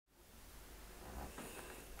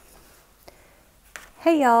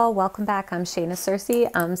Hey y'all, welcome back. I'm Shayna Cersei.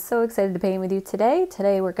 I'm so excited to paint with you today.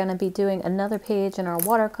 Today we're going to be doing another page in our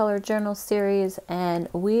watercolor journal series, and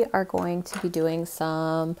we are going to be doing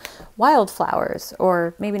some wildflowers,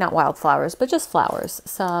 or maybe not wildflowers, but just flowers.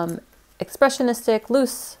 Some expressionistic,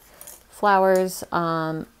 loose flowers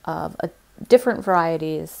of different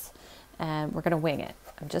varieties, and we're going to wing it.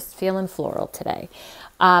 I'm just feeling floral today.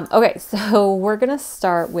 Okay, so we're gonna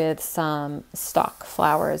start with some stock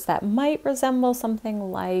flowers that might resemble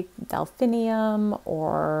something like delphinium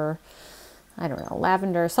or, I don't know,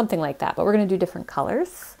 lavender, something like that, but we're gonna do different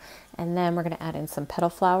colors. And then we're gonna add in some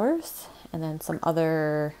petal flowers and then some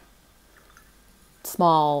other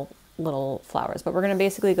small little flowers. But we're gonna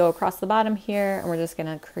basically go across the bottom here, and we're just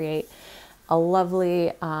gonna create a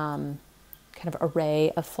lovely kind of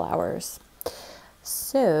array of flowers.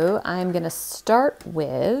 So I'm going to start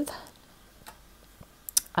with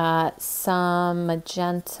some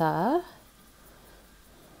magenta,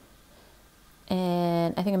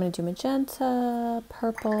 and I think I'm going to do magenta,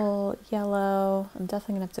 purple, yellow. I'm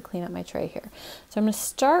definitely going to have to clean up my tray here. So I'm going to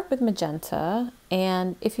start with magenta,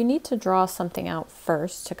 and if you need to draw something out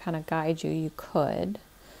first to kind of guide you, you could.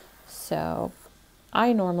 So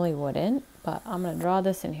I normally wouldn't, but I'm going to draw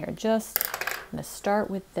this in here. I'm going to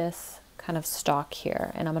start with this kind of stalk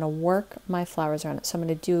here, and I'm going to work my flowers around it. So I'm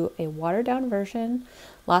going to do a watered down version,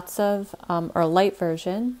 lots of, or a light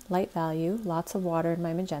version, light value, lots of water in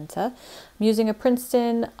my magenta. I'm using a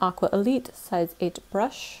Princeton Aqua Elite size 8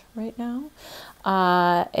 brush right now.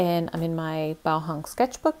 And I'm in my Bao Hung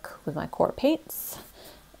sketchbook with my core paints.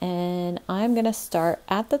 And I'm going to start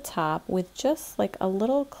at the top with just like a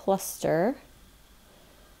little cluster,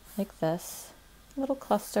 like this, little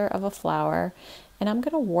cluster of a flower. And I'm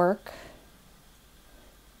going to work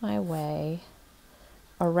my way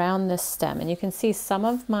around this stem, and you can see some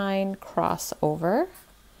of mine cross over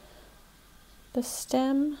the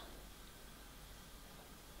stem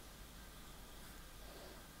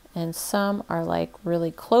and some are like really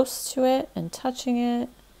close to it and touching it,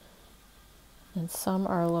 and some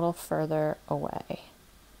are a little further away,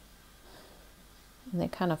 and they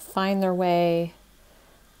kind of find their way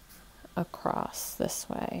across this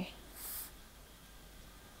way.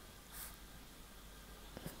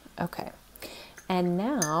 Okay, and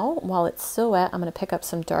now while it's still wet, I'm going to pick up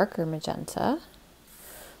some darker magenta.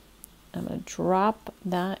 I'm going to drop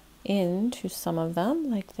that into some of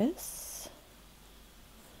them like this.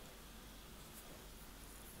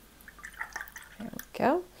 There we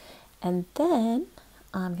go. And then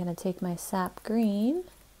I'm going to take my sap green.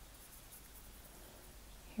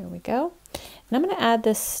 Here we go. And I'm going to add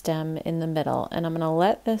this stem in the middle, and I'm going to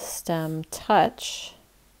let this stem touch.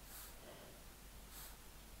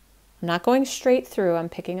 I'm not going straight through, I'm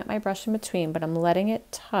picking up my brush in between, but I'm letting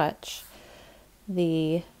it touch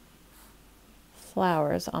the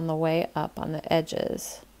flowers on the way up on the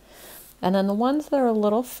edges. And then the ones that are a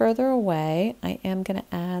little further away, I am going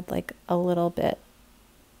to add like a little bit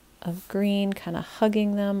of green, kind of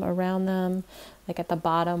hugging them around them, like at the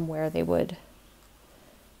bottom where they would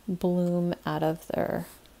bloom out of their.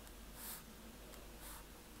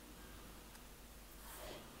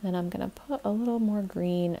 Then I'm going to put a little more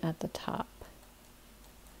green at the top.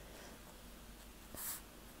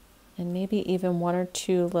 And maybe even one or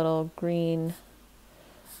two little green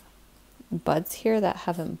buds here that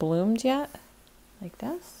haven't bloomed yet, like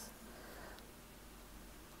this.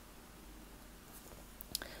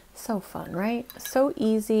 So fun, right? So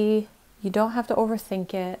easy. You don't have to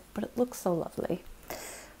overthink it, but it looks so lovely. All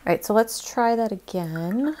right, so let's try that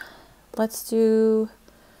again. Let's do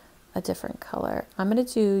a different color. I'm going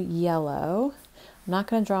to do yellow. I'm not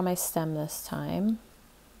going to draw my stem this time.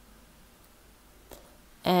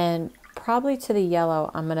 And probably to the yellow,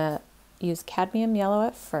 I'm going to use cadmium yellow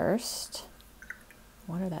at first.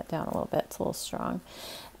 Water that down a little bit, it's a little strong.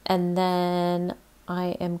 And then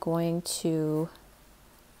I am going to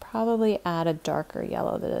probably add a darker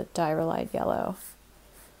yellow, the diarylide yellow.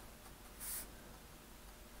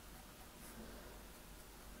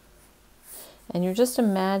 And you're just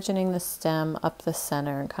imagining the stem up the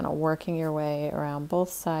center and kind of working your way around both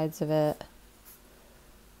sides of it.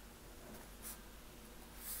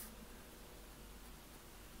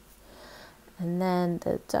 And then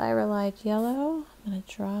the diarylide yellow, I'm going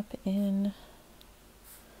to drop in.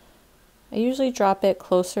 I usually drop it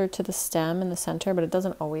closer to the stem in the center, but it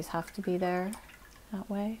doesn't always have to be there that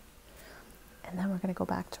way. And then we're going to go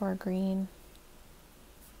back to our green.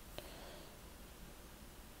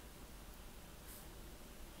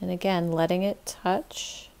 And again, letting it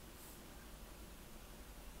touch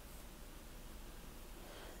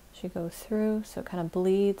as you go through, so it kind of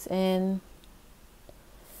bleeds in.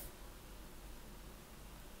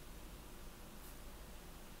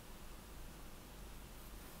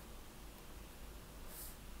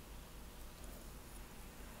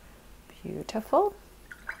 Beautiful.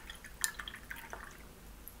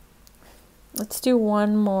 Let's do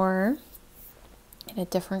one more in a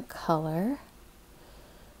different color.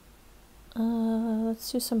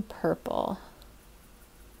 Let's do some purple.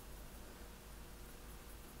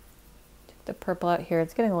 Take the purple out here.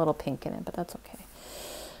 It's getting a little pink in it, but that's okay.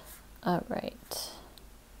 All right.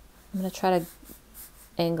 I'm going to try to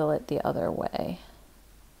angle it the other way.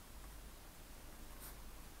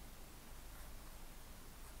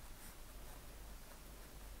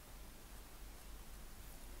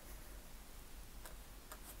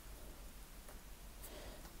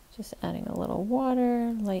 Just adding a little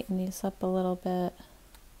water, lighten these up a little bit.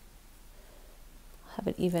 Have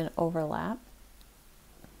it even overlap.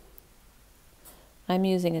 I'm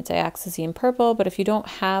using a dioxazine purple, but if you don't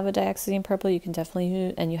have a dioxazine purple, you can definitely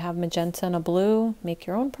use, and you have magenta and a blue, make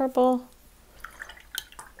your own purple.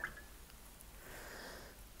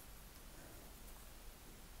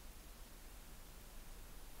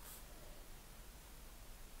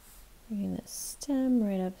 Bringing this stem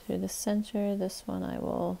right up through the center. This one I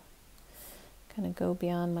will kind of go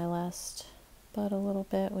beyond my last bud a little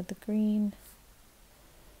bit with the green.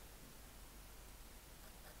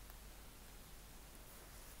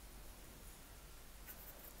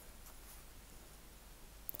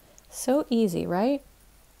 So easy, right?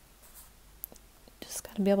 Just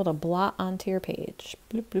got to be able to blot onto your page.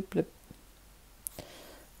 Bloop, bloop, bloop.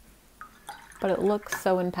 But it looks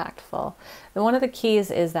so impactful. And one of the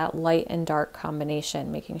keys is that light and dark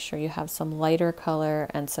combination, making sure you have some lighter color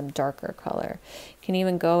and some darker color. You can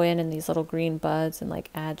even go in these little green buds and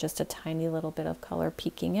like add just a tiny little bit of color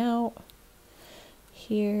peeking out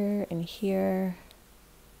here and here.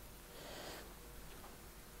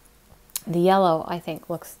 The yellow, I think,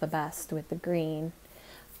 looks the best with the green.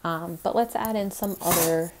 But let's add in some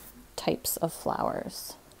other types of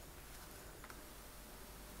flowers.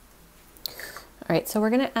 All right, so we're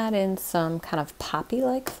going to add in some kind of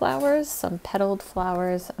poppy-like flowers, some petaled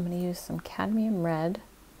flowers. I'm going to use some cadmium red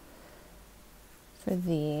for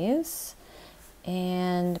these.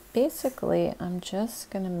 And basically, I'm just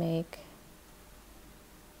going to make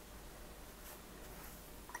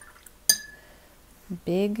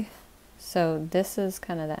big. So this is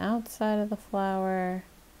kind of the outside of the flower.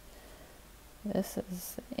 This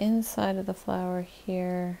is the inside of the flower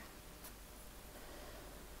here.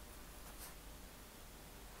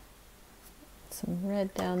 Some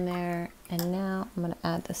red down there, and now I'm going to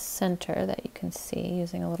add the center that you can see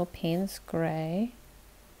using a little Payne's gray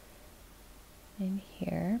in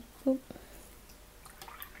here. Boop.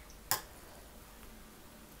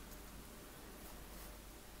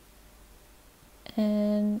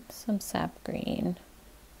 And some sap green.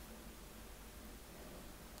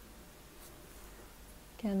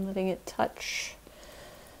 Again, letting it touch.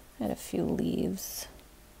 Add a few leaves.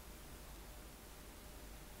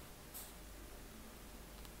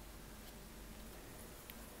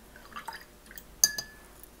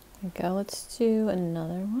 There we go. Let's do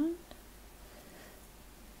another one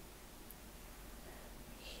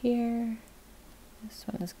here. This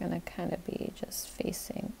one is going to kind of be just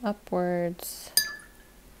facing upwards.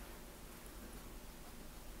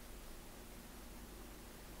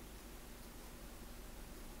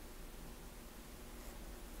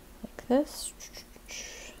 Like this.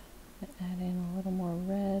 Add in a little more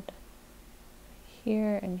red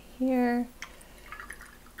here and here.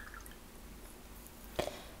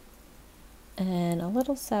 And a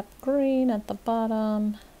little sap green at the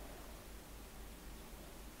bottom.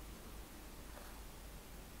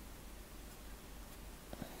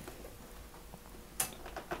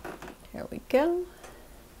 There we go.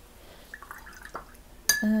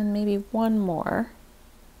 And maybe one more.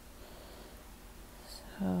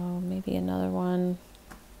 So maybe another one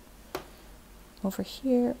over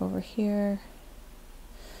here, over here.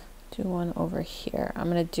 Do one over here.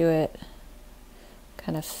 I'm going to do it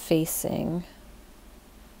kind of facing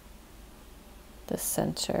the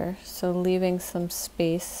center, so leaving some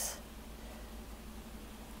space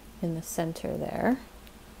in the center there.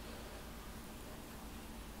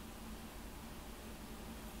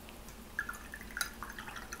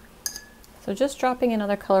 So just dropping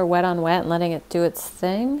another color wet on wet and letting it do its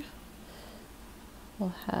thing.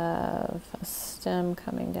 We'll have a stem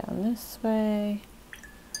coming down this way.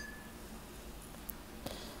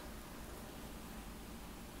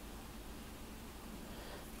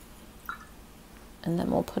 And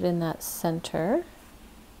then we'll put in that center.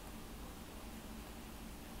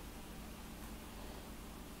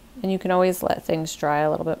 And you can always let things dry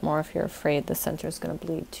a little bit more if you're afraid the center is going to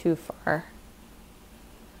bleed too far.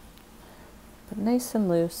 But nice and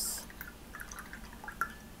loose.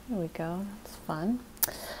 There we go. That's fun.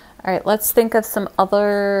 All right, let's think of some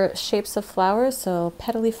other shapes of flowers. So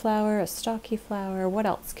petally flower, a stalky flower. What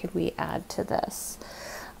else could we add to this?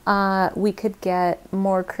 We could get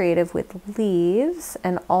more creative with leaves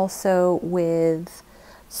and also with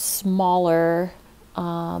smaller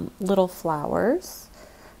little flowers.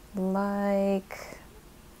 Like,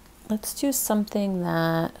 let's do something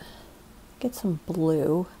that, get some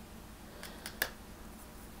blue.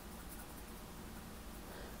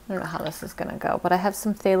 I don't know how this is gonna go, but I have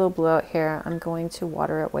some phthalo blue out here. I'm going to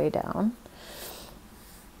water it way down.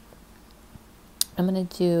 I'm gonna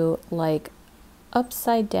do like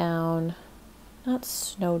upside down, not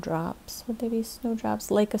snowdrops. Would they be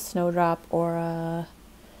snowdrops? Like a snowdrop or a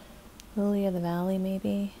lily of the valley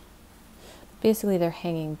maybe. Basically they're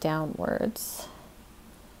hanging downwards.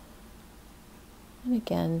 And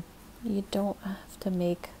again, you don't have to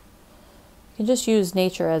make, you can just use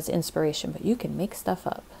nature as inspiration, but you can make stuff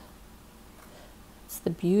up. It's the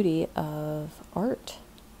beauty of art.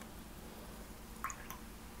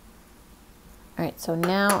 All right, so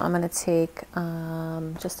now I'm going to take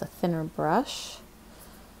just a thinner brush,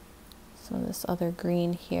 some of this other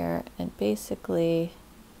green here, and basically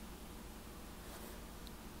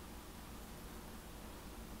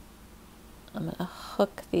I'm going to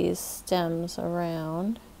hook these stems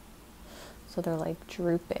around so they're like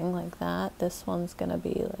drooping like that. This one's going to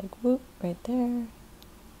be like whoop right there.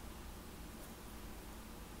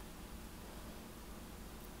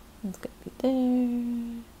 It's going to be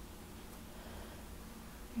there.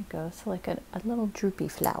 There you go. So like a little droopy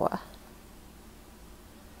flower.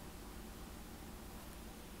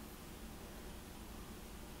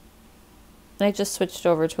 And I just switched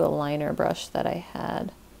over to a liner brush that I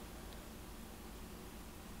had.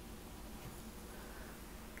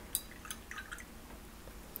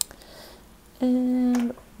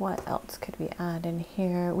 And what else could we add in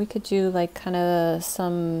here? We could do like kind of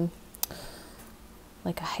some,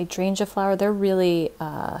 like a hydrangea flower. They're really,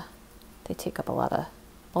 they take up a lot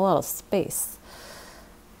of space.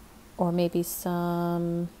 Or maybe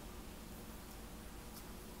some,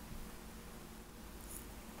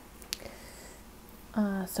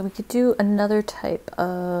 so we could do another type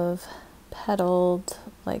of petaled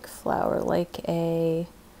like flower, like a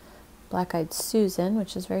Black-Eyed Susan,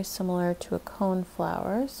 which is very similar to a cone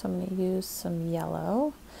flower. So I'm going to use some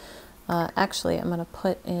yellow. Actually, I'm going to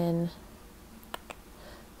put in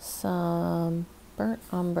some burnt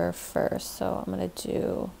umber first. So I'm going to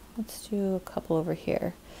do, let's do a couple over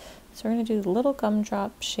here. So we're going to do little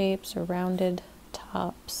gumdrop shapes or rounded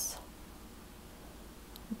tops.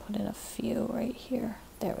 Put in a few right here.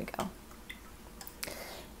 There we go.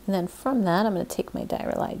 And then from that, I'm going to take my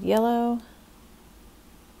Diarylide yellow.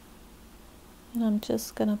 And I'm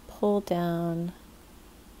just going to pull down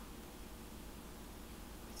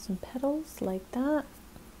some petals like that.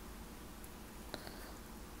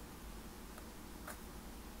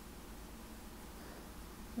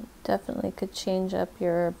 Definitely could change up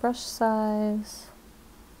your brush size.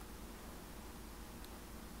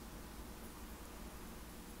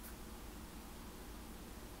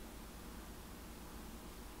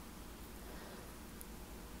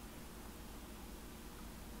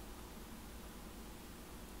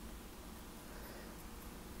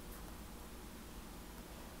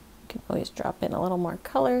 Can always drop in a little more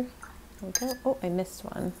color. There we go. Oh, I missed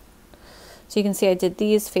one. So you can see I did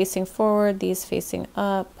these facing forward, these facing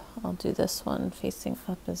up. I'll do this one facing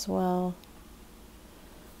up as well.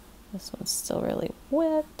 This one's still really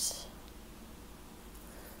wet.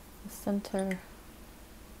 The center.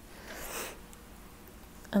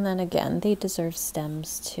 And then again, they deserve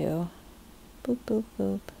stems too. Boop, boop,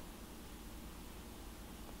 boop.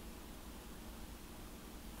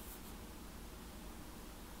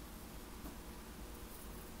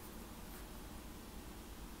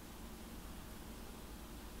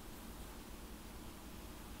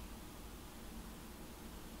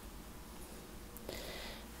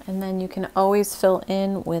 And then you can always fill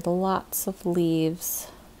in with lots of leaves.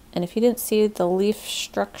 And if you didn't see the leaf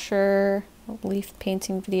structure, leaf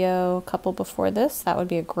painting video a couple before this, that would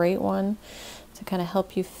be a great one to kind of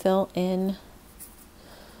help you fill in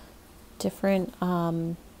different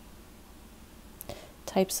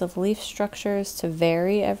types of leaf structures to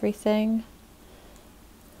vary everything.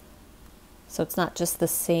 So it's not just the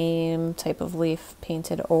same type of leaf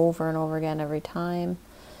painted over and over again every time.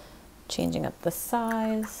 Changing up the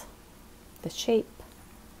size, the shape,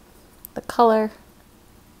 the color.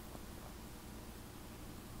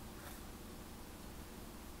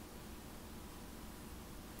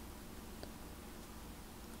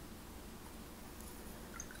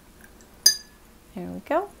 There we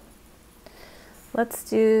go. Let's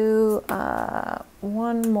do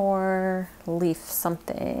one more leaf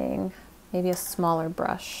something, maybe a smaller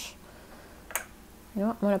brush. You know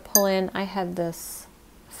what, I'm going to pull in, I had this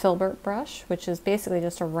filbert brush, which is basically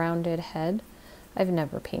just a rounded head. I've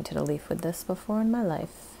never painted a leaf with this before in my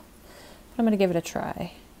life, but I'm going to give it a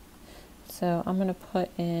try. So I'm going to put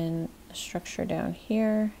in a structure down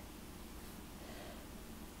here.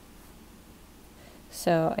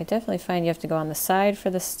 So I definitely find you have to go on the side for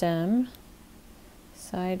the stem,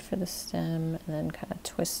 and then kind of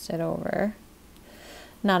twist it over.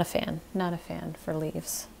 Not a fan for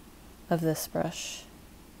leaves of this brush.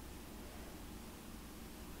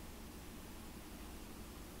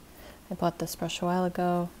 I bought this brush a while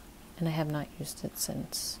ago and I have not used it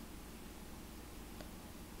since.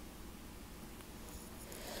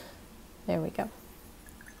 There we go.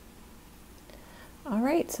 All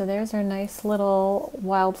right, so there's our nice little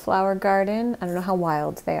wildflower garden. I don't know how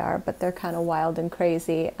wild they are, but they're kind of wild and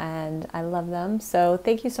crazy, and I love them. So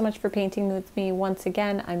thank you so much for painting with me once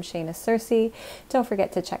again. I'm Shayna Cersei. Don't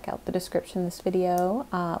forget to check out the description of this video,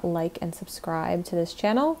 like and subscribe to this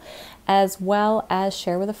channel, as well as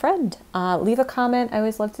share with a friend. Leave a comment. I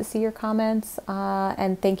always love to see your comments,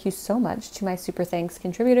 and thank you so much to my super thanks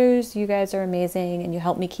contributors. You guys are amazing, and you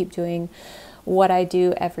help me keep doing what I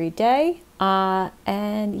do every day.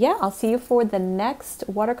 And yeah, I'll see you for the next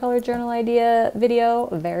watercolor journal idea video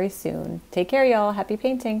very soon. Take care, y'all. Happy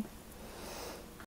painting.